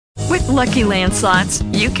Lucky Land Slots,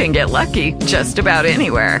 you can get lucky just about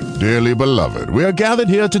anywhere. Dearly beloved, we are gathered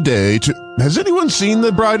here today to... Has anyone seen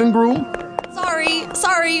the bride and groom?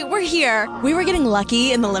 Sorry, we're here. We were getting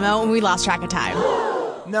lucky in the limo and we lost track of time.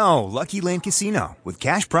 No, Lucky Land Casino, with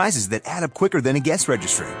cash prizes that add up quicker than a guest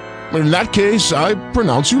registry. In that case, I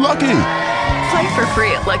pronounce you lucky. Play for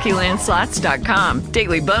free at LuckyLandSlots.com.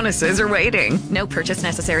 Daily bonuses are waiting. No purchase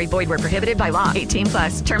necessary. Void where prohibited by law. 18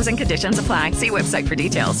 plus. Terms and conditions apply. See website for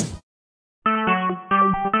details.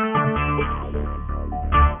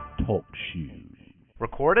 Talk shoes.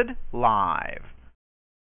 Recorded live.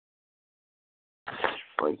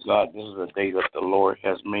 Praise God. This is a day that the Lord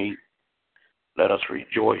has made. Let us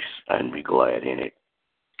rejoice and be glad in it.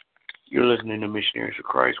 You're listening to Missionaries of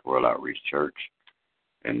Christ World Outreach Church,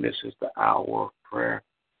 and this is the hour of prayer.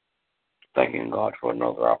 Thanking God for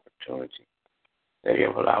another opportunity that He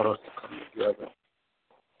has allowed us to come together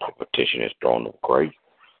to petition His throne of grace.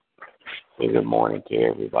 Good morning to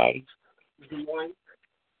everybody. Good morning.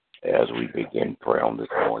 As we begin prayer on this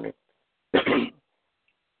morning,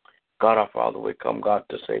 God our Father, we come, God,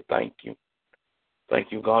 to say thank you.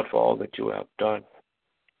 Thank you, God, for all that you have done.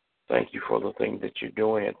 Thank you for the things that you're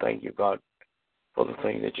doing, and thank you, God, for the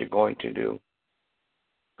things that you're going to do.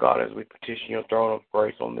 God, as we petition your throne of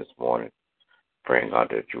grace on this morning, praying, God,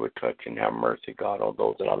 that you would touch and have mercy, God, on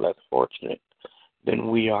those that are less fortunate than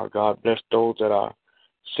we are, God. Bless those that are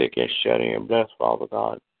sick and shut in. Bless, Father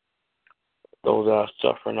God, those that are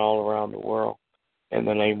suffering all around the world. In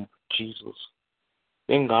the name of Jesus.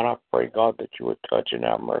 Then, God, I pray, God, that you would touch and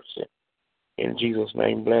have mercy. In Jesus'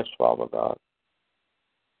 name, bless, Father God.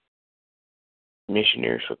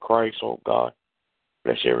 Missionaries for Christ, oh God.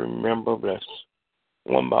 Bless every member, bless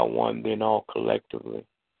one by one, then all collectively.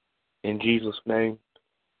 In Jesus' name,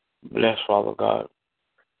 bless, Father God,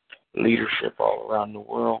 leadership all around the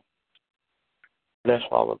world. Bless,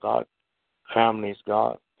 Father God, families,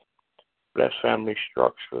 God. Bless family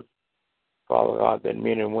structures, Father God, that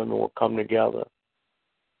men and women will come together.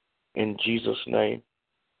 In Jesus' name.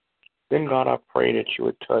 Then, God, I pray that you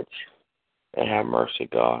would touch and have mercy,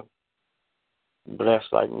 God. Bless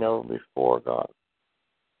like never before, God.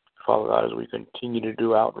 Father God, as we continue to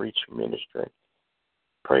do outreach ministry,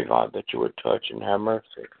 pray, God, that you would touch and have mercy.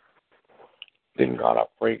 Then, God, I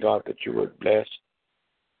pray, God, that you would bless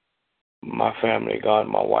my family, God,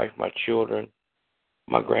 my wife, my children,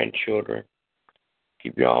 my grandchildren.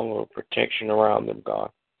 Keep your armor of protection around them, God.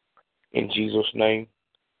 In Jesus' name.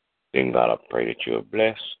 Then, God, I pray that you would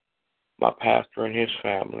bless my pastor and his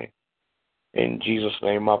family. In Jesus'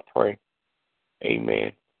 name I pray.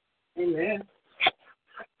 Amen. Amen.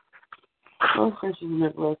 Oh, precious and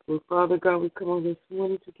everlasting Father God, we come on this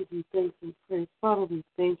morning to give you thanks and praise. Father, we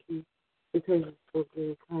thank you because you're so good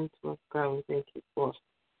and kind to us, God. We thank you for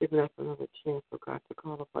giving us another chance, oh God, to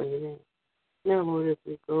call upon your name. Now, Lord, as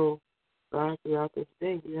we go, God, throughout this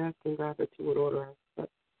day, we ask, God, that you would order our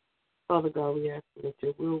steps. Father God, we ask that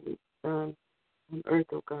your will be done on earth,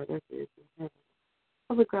 oh God, as it is in heaven.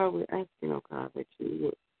 Father God, we're asking, oh God, that you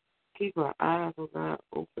would keep our eyes, oh God,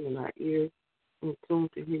 open and our ears in tune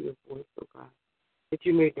to hear your voice, oh God, that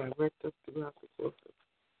you may direct us throughout the course of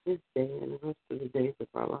this day and the rest of the days of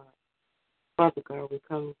our lives. Father God, we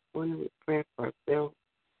come this morning with prayer for ourselves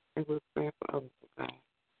and with prayer for others, oh God.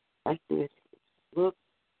 Asking that you look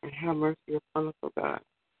and have mercy upon us, oh God.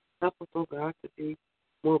 Help us, oh God, to be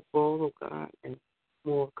more bold, oh God, and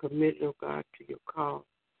more committed, oh God, to your cause.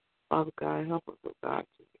 Father God, help us, oh God,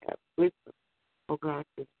 to have wisdom, oh God,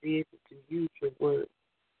 to be able to use your word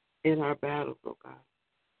in our battles, oh God.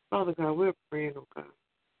 Father God, we're praying, oh God,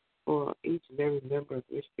 for each and every member of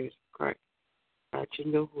Missionaries of Christ. God,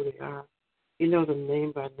 you know who they are. You know them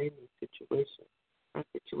name by name and situation by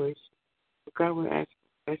situation. But God, we're asking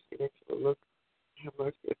especially that you will look and have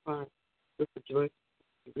mercy upon the situation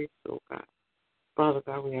of the oh God. Father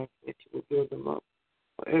God, we ask that you will build them up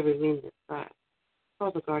for every lean side.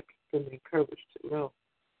 Father God, keep them encouraged to know,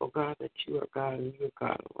 oh God, that you are God and you are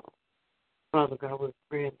God alone. Father God, we're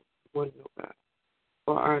praying this morning, oh God,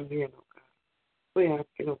 for our men, oh God. We're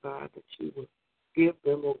asking, oh God, that you will give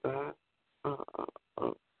them, oh God,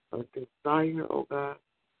 a desire, oh God,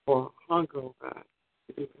 or a hunger, oh God,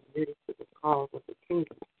 to be committed to the cause of the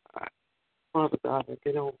kingdom, oh God. Father God, that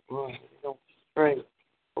they don't run, they don't stray,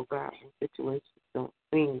 oh God, when situations don't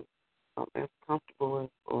seem as comfortable as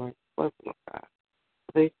or as pleasant, oh God.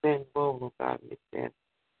 They stand bold, oh God, and they stand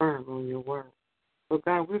firm on your word. So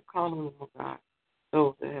God, we're calling them, oh God,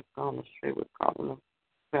 those that have gone astray, we're calling them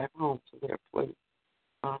back home to their place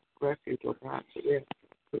of refuge, oh God, to their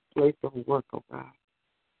place of work, oh God.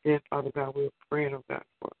 Then, Father God, we're praying, oh God,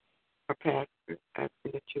 for our pastor,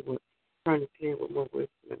 asking that you would turn his head with more wisdom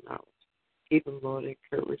and knowledge. Lord,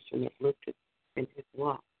 encouraged and uplifted in his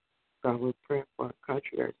walk. God, we're praying for our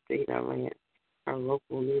country, our state, our land, our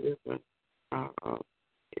local leaders, and our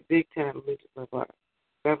big-time leaders of our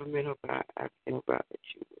government, oh God, asking, oh God, that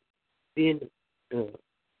you would be in the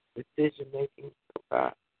decision-making, oh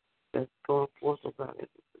God, that's going forth, oh God, as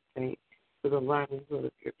it pertains to the livelihood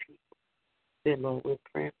of your people. Then, Lord, we're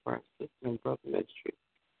praying for our sister and brother ministry,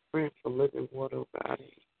 praying for living water, oh God, and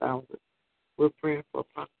thousands. We're praying for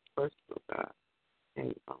Apostle Person, oh God,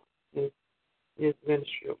 and his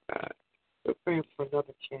ministry, oh God. We're praying for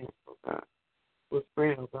another chance, oh God. We're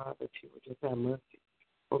praying, oh God, that you would just have mercy,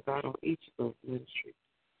 oh God, on each of those ministries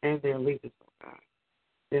and their leaders, oh God.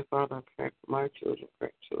 Then, Father, I'm praying for my children,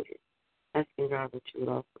 grandchildren, asking, God, that you would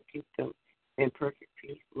also keep them in perfect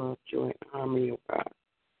peace, love, joy, and harmony, oh God.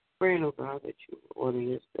 Praying, oh God, that you will order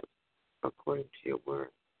your steps according to your word,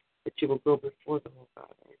 that you will go before them, oh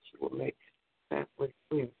God, and that you will make pathway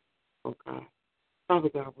clear, oh God. Father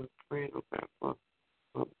God, we're praying, oh God, for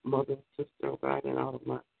my mother and sister, oh God, and all of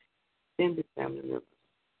my extended family members.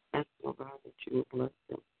 Asking, oh God, that you will bless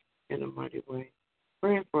them in a mighty way.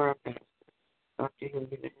 Praying for our pastor, Dr.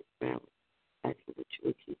 Henry, and his family. Asking that you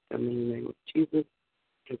would keep them in the name of Jesus.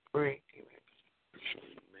 To pray, amen.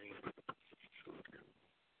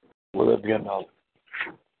 Will it be enough?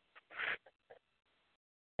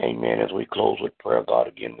 Amen. As we close with prayer, God,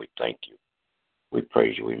 again, we thank you. We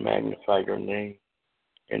praise you. We magnify your name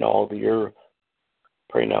in all the earth.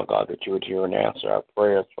 Pray now, God, that you would hear and answer our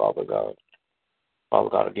prayers, Father God. Father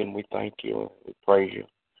God, again, we thank you. We praise you.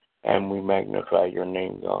 And we magnify your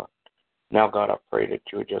name, God. Now, God, I pray that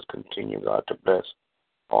you would just continue, God, to bless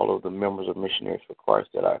all of the members of Missionaries for Christ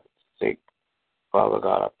that are sick. Father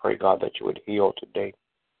God, I pray, God, that you would heal today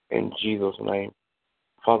in Jesus' name.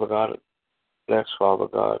 Father God, bless, Father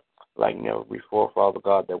God, like never before, Father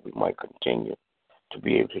God, that we might continue to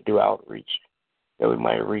be able to do outreach, that we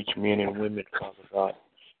might reach men and women, Father God.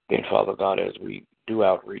 Then, Father God, as we do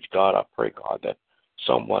outreach, God, I pray, God, that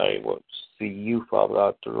somebody will see you, Father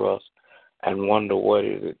God, through us and wonder what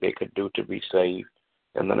it is that they could do to be saved.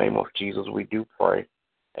 In the name of Jesus, we do pray.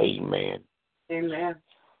 Amen. Amen.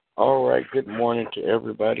 All right. Good morning to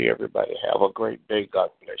everybody. Everybody have a great day. God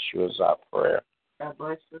bless you is our prayer. God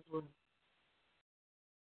bless you as well.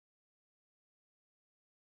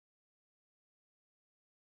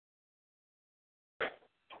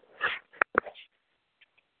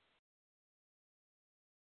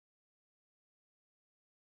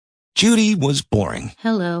 Judy was boring.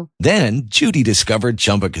 Hello. Then Judy discovered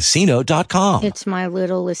ChumbaCasino.com. It's my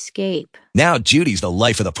little escape. Now Judy's the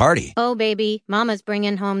life of the party. Oh, baby, mama's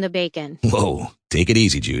bringing home the bacon. Whoa, take it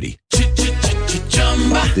easy, Judy.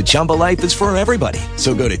 The Chumba life is for everybody.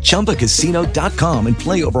 So go to ChumbaCasino.com and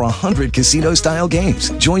play over 100 casino-style games.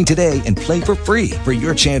 Join today and play for free for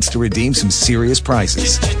your chance to redeem some serious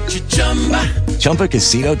prizes.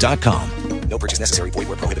 ChumbaCasino.com. No purchase necessary. Void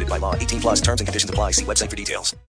where prohibited by law. 18+ terms and conditions apply. See website for details.